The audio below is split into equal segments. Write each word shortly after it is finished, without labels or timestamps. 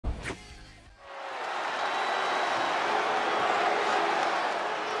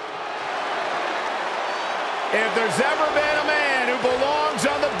If there's ever been a man who belongs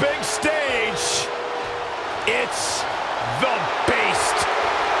on the big stage, it's the Beast.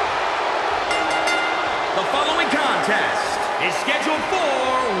 The following contest is scheduled for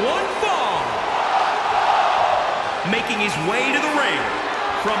one fall. Making his way to the ring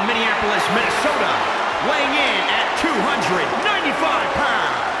from Minneapolis, Minnesota, weighing in at 295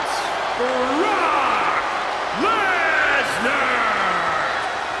 pounds, Brock Lesnar.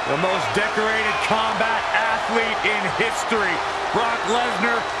 The most decorated combat athlete in history. Brock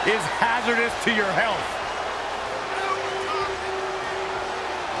Lesnar is hazardous to your health.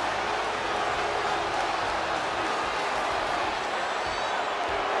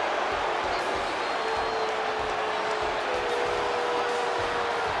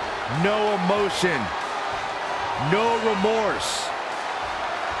 No emotion, no remorse,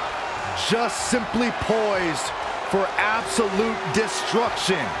 just simply poised for absolute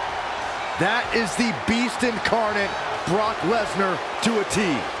destruction. That is the Beast incarnate, Brock Lesnar, to a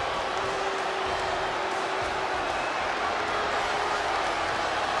T.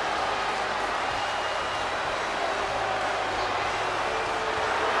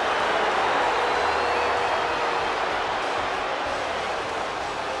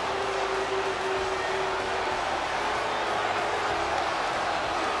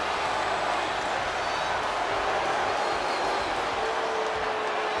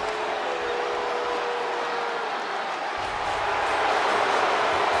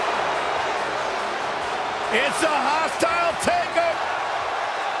 It's a hostile takeover.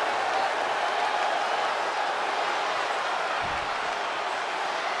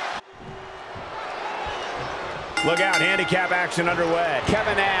 Look out, handicap action underway.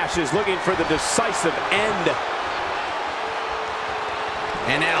 Kevin Nash is looking for the decisive end.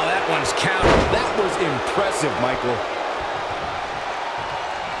 And now that one's countered. That was impressive, Michael.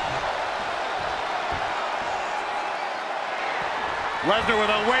 Lesnar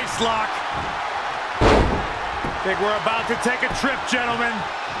with a waist lock. Think we're about to take a trip, gentlemen.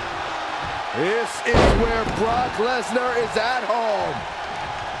 This is where Brock Lesnar is at home.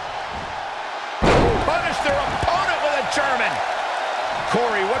 Punish their opponent with a German.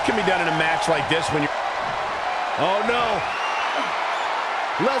 Corey, what can be done in a match like this when you're... Oh, no.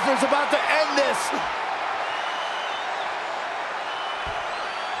 Lesnar's about to end this.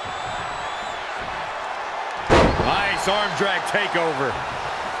 Nice arm drag takeover.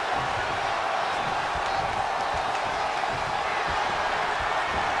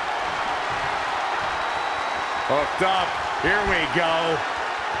 Hooked up. Here we go.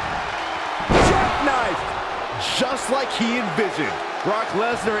 Jackknife. Just like he envisioned. Brock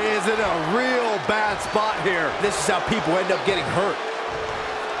Lesnar is in a real bad spot here. This is how people end up getting hurt.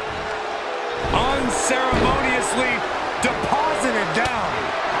 Unceremoniously deposited down.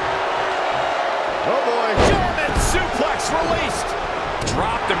 Oh boy. German suplex released.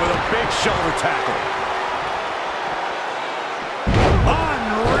 Dropped him with a big shoulder tackle.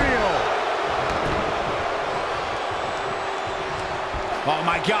 Unreal. Oh,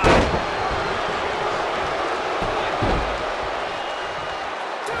 my God.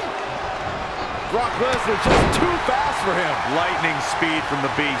 Brock Lesnar just too fast for him. Lightning speed from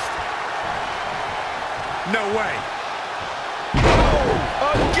the Beast. No way.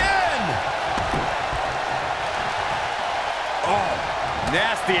 Oh, again. Oh,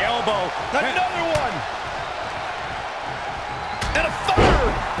 nasty elbow. Another one. And a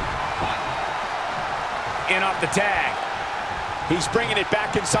third. In off the tag. He's bringing it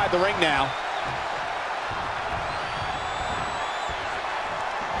back inside the ring now.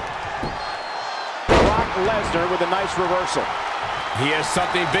 Brock Lesnar with a nice reversal. He has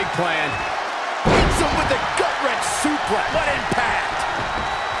something big planned. Hits him with the gut-wrench suplex. What impact!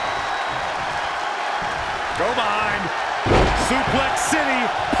 Go behind. Suplex City,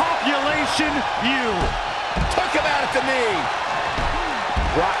 population U. Took him out at the knee.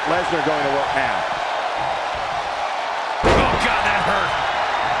 Brock Lesnar going to work now. Oh, God, that hurt.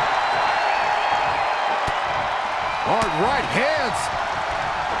 Hard right hands.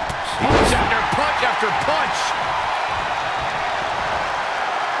 Punch after punch after punch.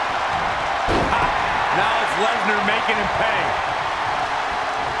 Now it's Lesnar making him pay.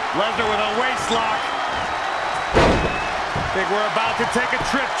 Lesnar with a waist lock. Think we're about to take a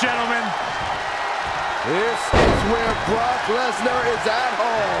trip, gentlemen. This is where Brock Lesnar is at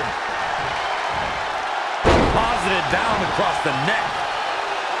home. Posited down across the neck.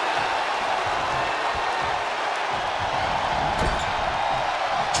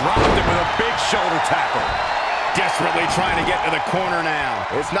 Dropped him with a big shoulder tackle. Desperately trying to get to the corner now.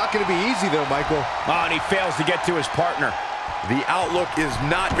 It's not going to be easy, though, Michael. Oh, and he fails to get to his partner. The outlook is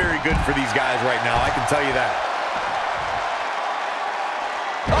not very good for these guys right now, I can tell you that.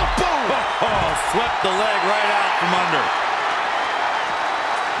 Oh, boom! Oh, swept the leg right out from under.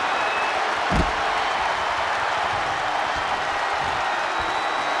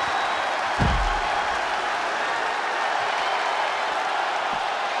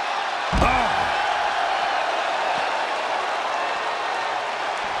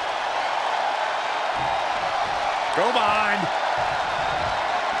 Go behind.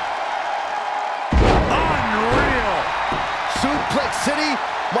 Unreal. Suplex City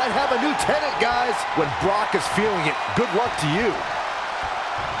might have a new tenant, guys. When Brock is feeling it, good luck to you.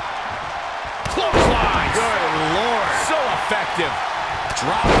 Clothesline. Good Lord. So effective.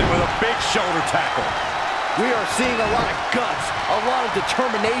 Dropped it with a big shoulder tackle. We are seeing a lot of guts, a lot of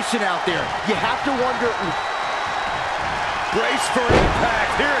determination out there. You have to wonder... Brace for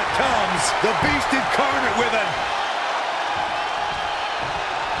impact. Here it comes. The Beast Incarnate with it.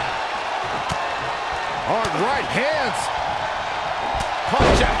 Hard right hands.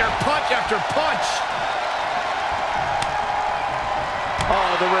 Punch after punch after punch.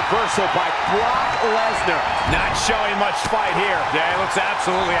 Oh, the reversal by Brock Lesnar. Not showing much fight here. Yeah, he looks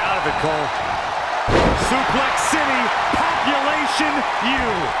absolutely out of it, Cole. Suplex City, population U.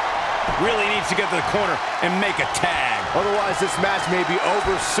 Really needs to get to the corner and make a tag. Otherwise, this match may be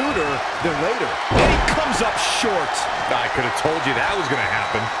over sooner than later. And he comes up short. I could have told you that was going to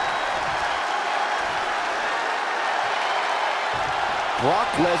happen.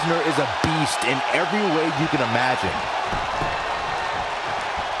 Brock Lesnar is a beast in every way you can imagine.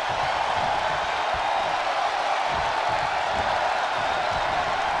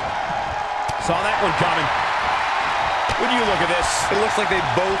 Saw that one coming. When you look at this, it looks like they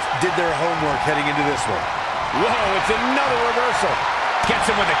both did their homework heading into this one. Whoa, it's another reversal. Gets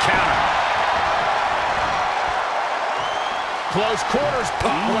him with a counter. Close quarters.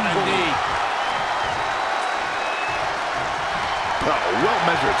 What a knee. Oh,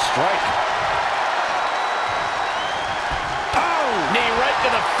 well-measured strike. Oh! Knee right to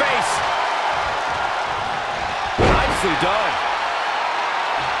the face. Nicely done.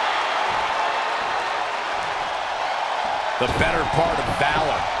 The better part of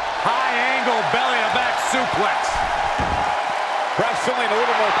valor. High angle belly-to-back suplex. Perhaps feeling a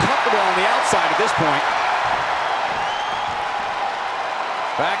little more comfortable on the outside at this point.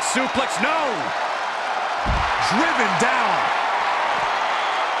 Back suplex, no! Driven down.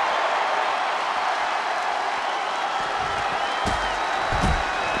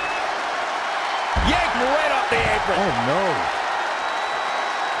 Yanked right off the apron. Oh, no.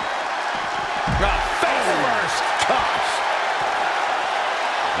 Face first. Gosh.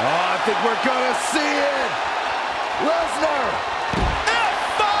 Oh, I think we're gonna see it. Lesnar.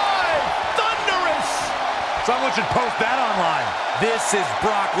 F5. Thunderous. Someone should post that online. This is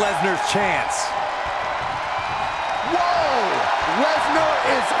Brock Lesnar's chance. Whoa! Lesnar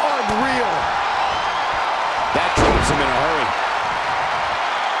is unreal. That drops him in a hurry.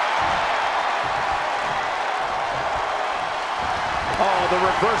 Oh, the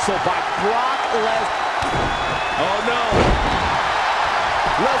reversal by Brock Lesnar. Oh, no.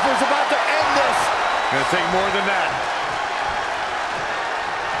 Lesnar's about to end this. Gonna take more than that.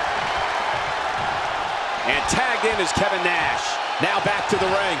 And tagged in is Kevin Nash. Now back to the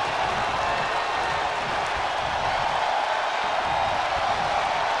ring.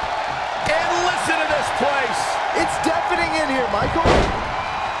 And listen to this place. It's deafening in here, Michael.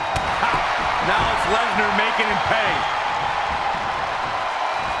 Ha. Now it's Lesnar making him pay.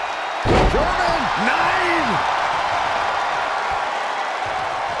 German. 9.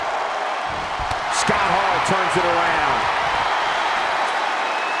 Scott Hall turns it around.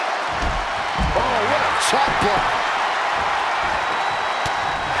 Oh, what a chop block.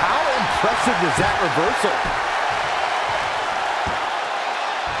 How impressive is that reversal?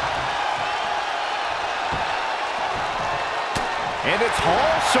 And it's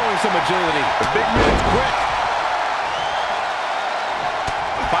Hall showing some agility. The big man's quick.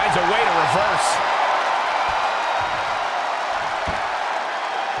 Finds a way to reverse.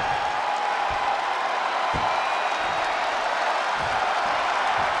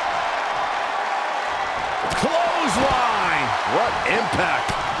 Clothesline. What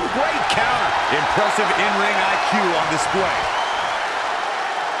impact. Great counter. Impressive in-ring IQ on display.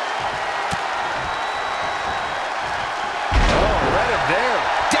 Oh, right up there.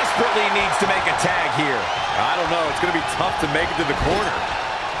 Desperately needs to make a tag here. I don't know. It's going to be tough to make it to the corner.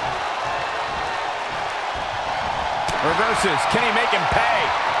 Reverses. Can he make him pay?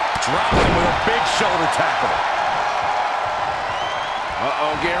 Drops him with a big shoulder tackle.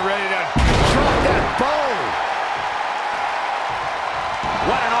 Uh-oh, getting ready to Drop that bow.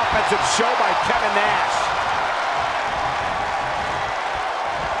 offensive show by Kevin Nash.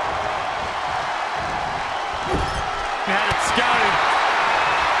 Had it scouted.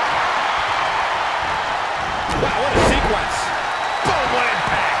 Wow, what a sequence. Boom, what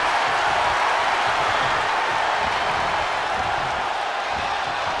impact.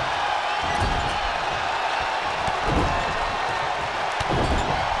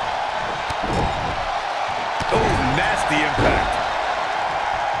 Oh, nasty impact.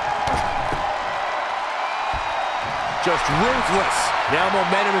 Just ruthless. Now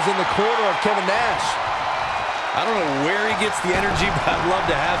momentum is in the corner of Kevin Nash. I don't know where he gets the energy, but I'd love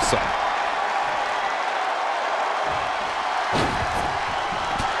to have some.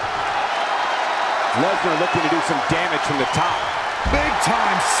 Lesnar looking to do some damage from the top. Big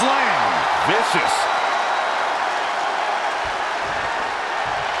time slam. Vicious.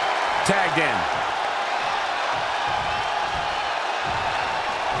 Tagged in.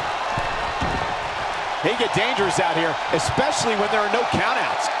 They get dangerous out here, especially when there are no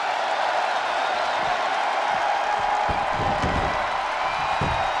countouts.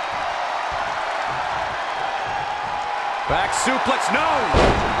 Back suplex, no!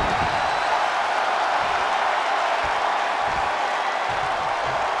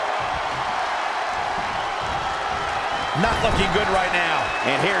 Not looking good right now.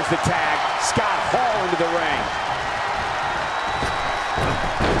 And here's the tag. Scott Hall into the ring.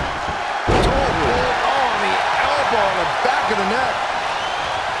 Oh, on the elbow on the back of the neck.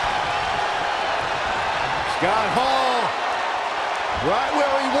 Scott Hall, right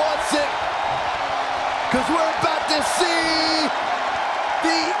where he wants it. Because we're about to see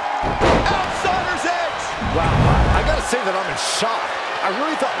the Outsider's Edge. Wow, I gotta say that I'm in shock. I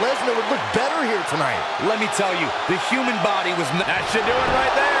really thought Lesnar would look better here tonight. let me tell you, the human body was not... That should do it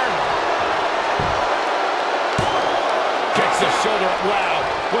right there. Kicks the shoulder. Wow,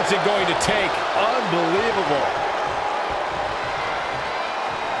 what's it going to take? Unbelievable.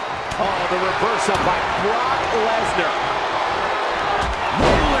 Oh, the reversal by Brock Lesnar.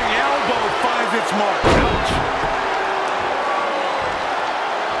 Rolling elbow finds its mark. Ouch.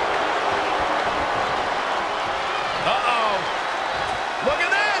 Uh-oh. Look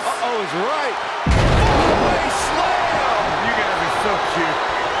at this. Uh-oh is right. Four-way slam. You guys are so cute.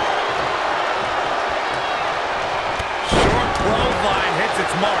 Short clothesline hits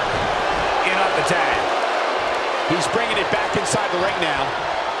its mark. In off the tag. He's bringing it back inside the ring now.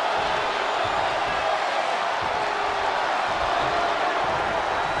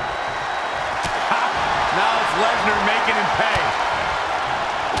 Now it's Lesnar making him pay.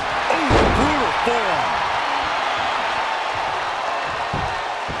 Oh, brutal forearm.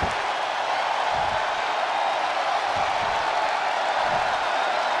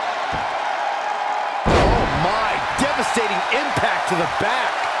 Oh my, devastating impact to the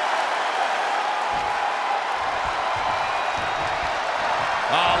back.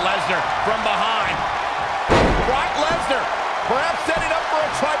 Oh, Lesnar from behind. Brock Lesnar perhaps setting up for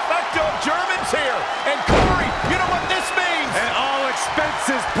a trifecta of Germans here. And Corey, you know what this means? An all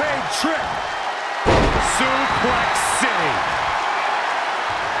expenses paid trip. Suplex City.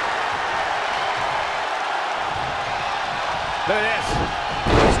 Look at this.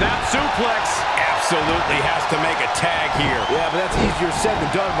 Snap suplex. Absolutely has to make a tag here. Yeah, but that's easier said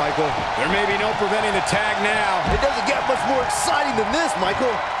than done, Michael. There may be no preventing the tag now. It doesn't get much more exciting than this,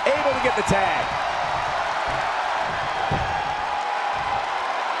 Michael. Able to get the tag.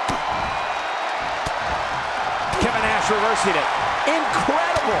 Kevin Nash reversing it.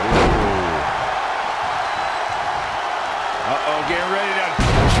 Incredible. Uh-oh, getting ready to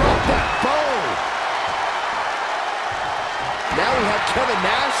Drop that bow. Now we have Kevin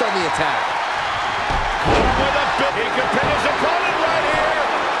Nash on the attack. with a bit. He could pin his opponent right here.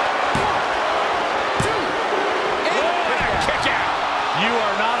 Kick out. You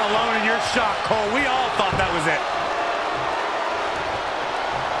are not alone in your shock, Cole. We all thought that was it.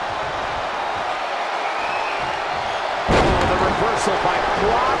 The reversal by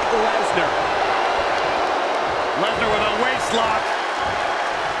Brock Lesnar. Lesnar with a waist lock.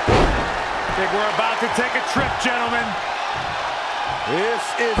 I think we're about to take a trip, gentlemen. This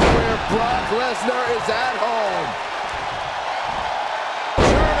is where Brock Lesnar is at home.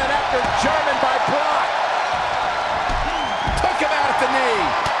 German after German by Brock. Took him out at the knee.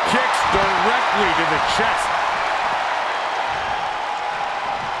 Kicks directly to the chest.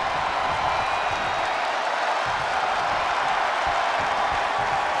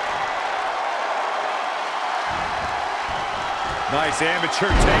 Nice amateur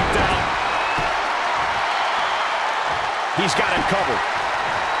takedown. He's got him covered.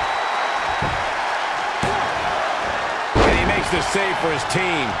 And he makes to save for his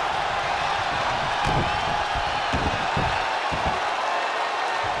team.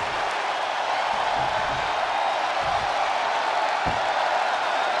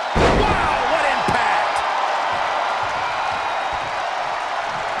 Wow, what impact!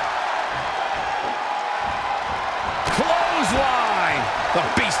 Clothesline! The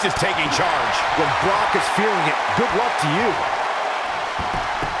Beast is taking charge. When Brock is feeling it, good luck to you.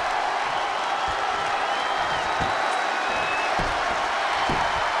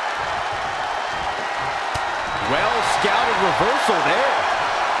 Well-scouted reversal there.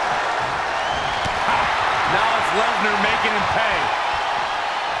 Now it's Lesnar making him pay.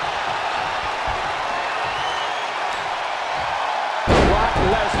 Brock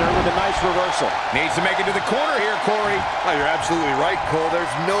Lesnar with a nice reversal. Needs to make it to the corner here, Corey. Oh, you're absolutely right, Cole.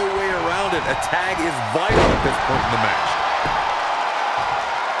 There's no way around it. A tag is vital at this point in the match.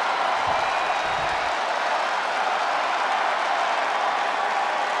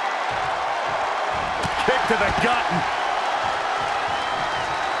 Kick to the gut.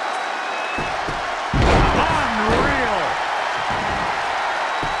 Unreal.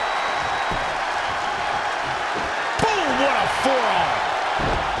 Boom, what a forearm.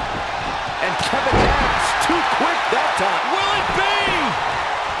 And Kevin Nash, too quick that time. Will it be?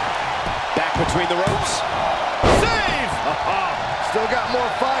 Back between the ropes. Save! Still got more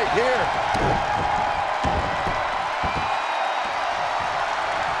fight here.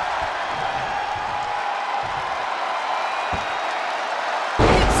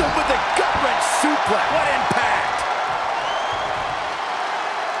 Hits him with the gut-wrench suplex. What impact!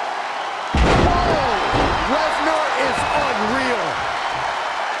 Whoa! Lesnar is unreal.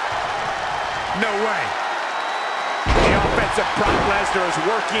 No way. The offensive Brock Lesnar is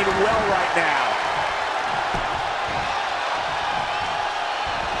working well right now.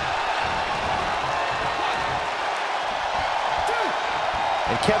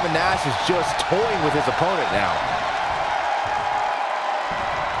 And Kevin Nash is just toying with his opponent now.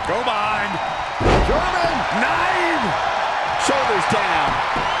 Go behind. German! 9! Shoulders down.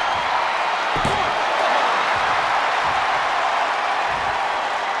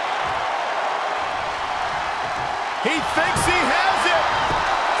 He thinks he has it.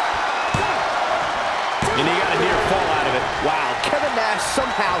 And he got a near fall out of it. Wow, Kevin Nash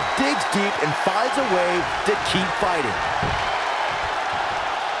somehow digs deep and finds a way to keep fighting.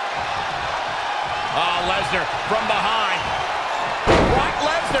 Lesnar from behind. Brock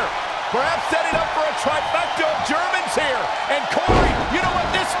Lesnar perhaps setting up for a trifecta of Germans here. And Corey, you know what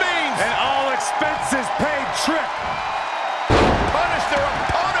this means? An all-expenses paid trip. Punish their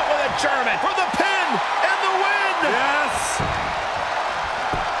opponent with a German for the pin and the win. Yes.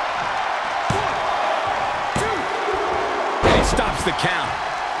 1, 2. And he stops the count.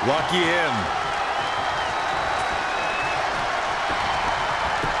 Lucky him.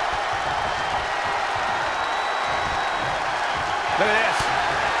 Look at this.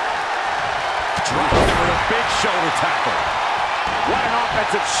 Drops him with a big shoulder tackle. What an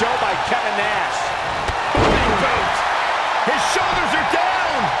offensive show by Kevin Nash. Big boot. His shoulders are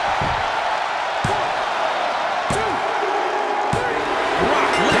down. 1, 2, 3. Brock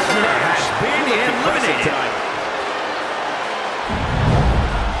Lesnar has been eliminated.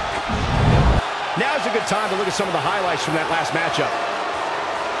 Now's a good time to look at some of the highlights from that last matchup.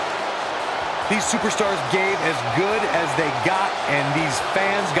 These superstars gave as good as they got, and these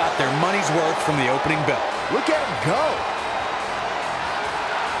fans got their money's worth from the opening bell. Look at him go.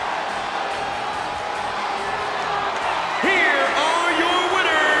 Here are your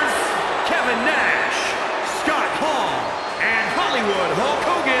winners, Kevin Nash, Scott Hall, and Hollywood Hulk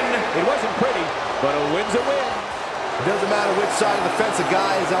Hogan. It wasn't pretty, but a win's a win. It doesn't matter which side of the fence a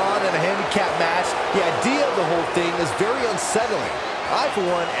guy is on in a handicap match. The idea of the whole thing is very unsettling. I, for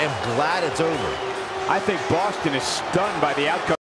one, am glad it's over. I think Boston is stunned by the outcome.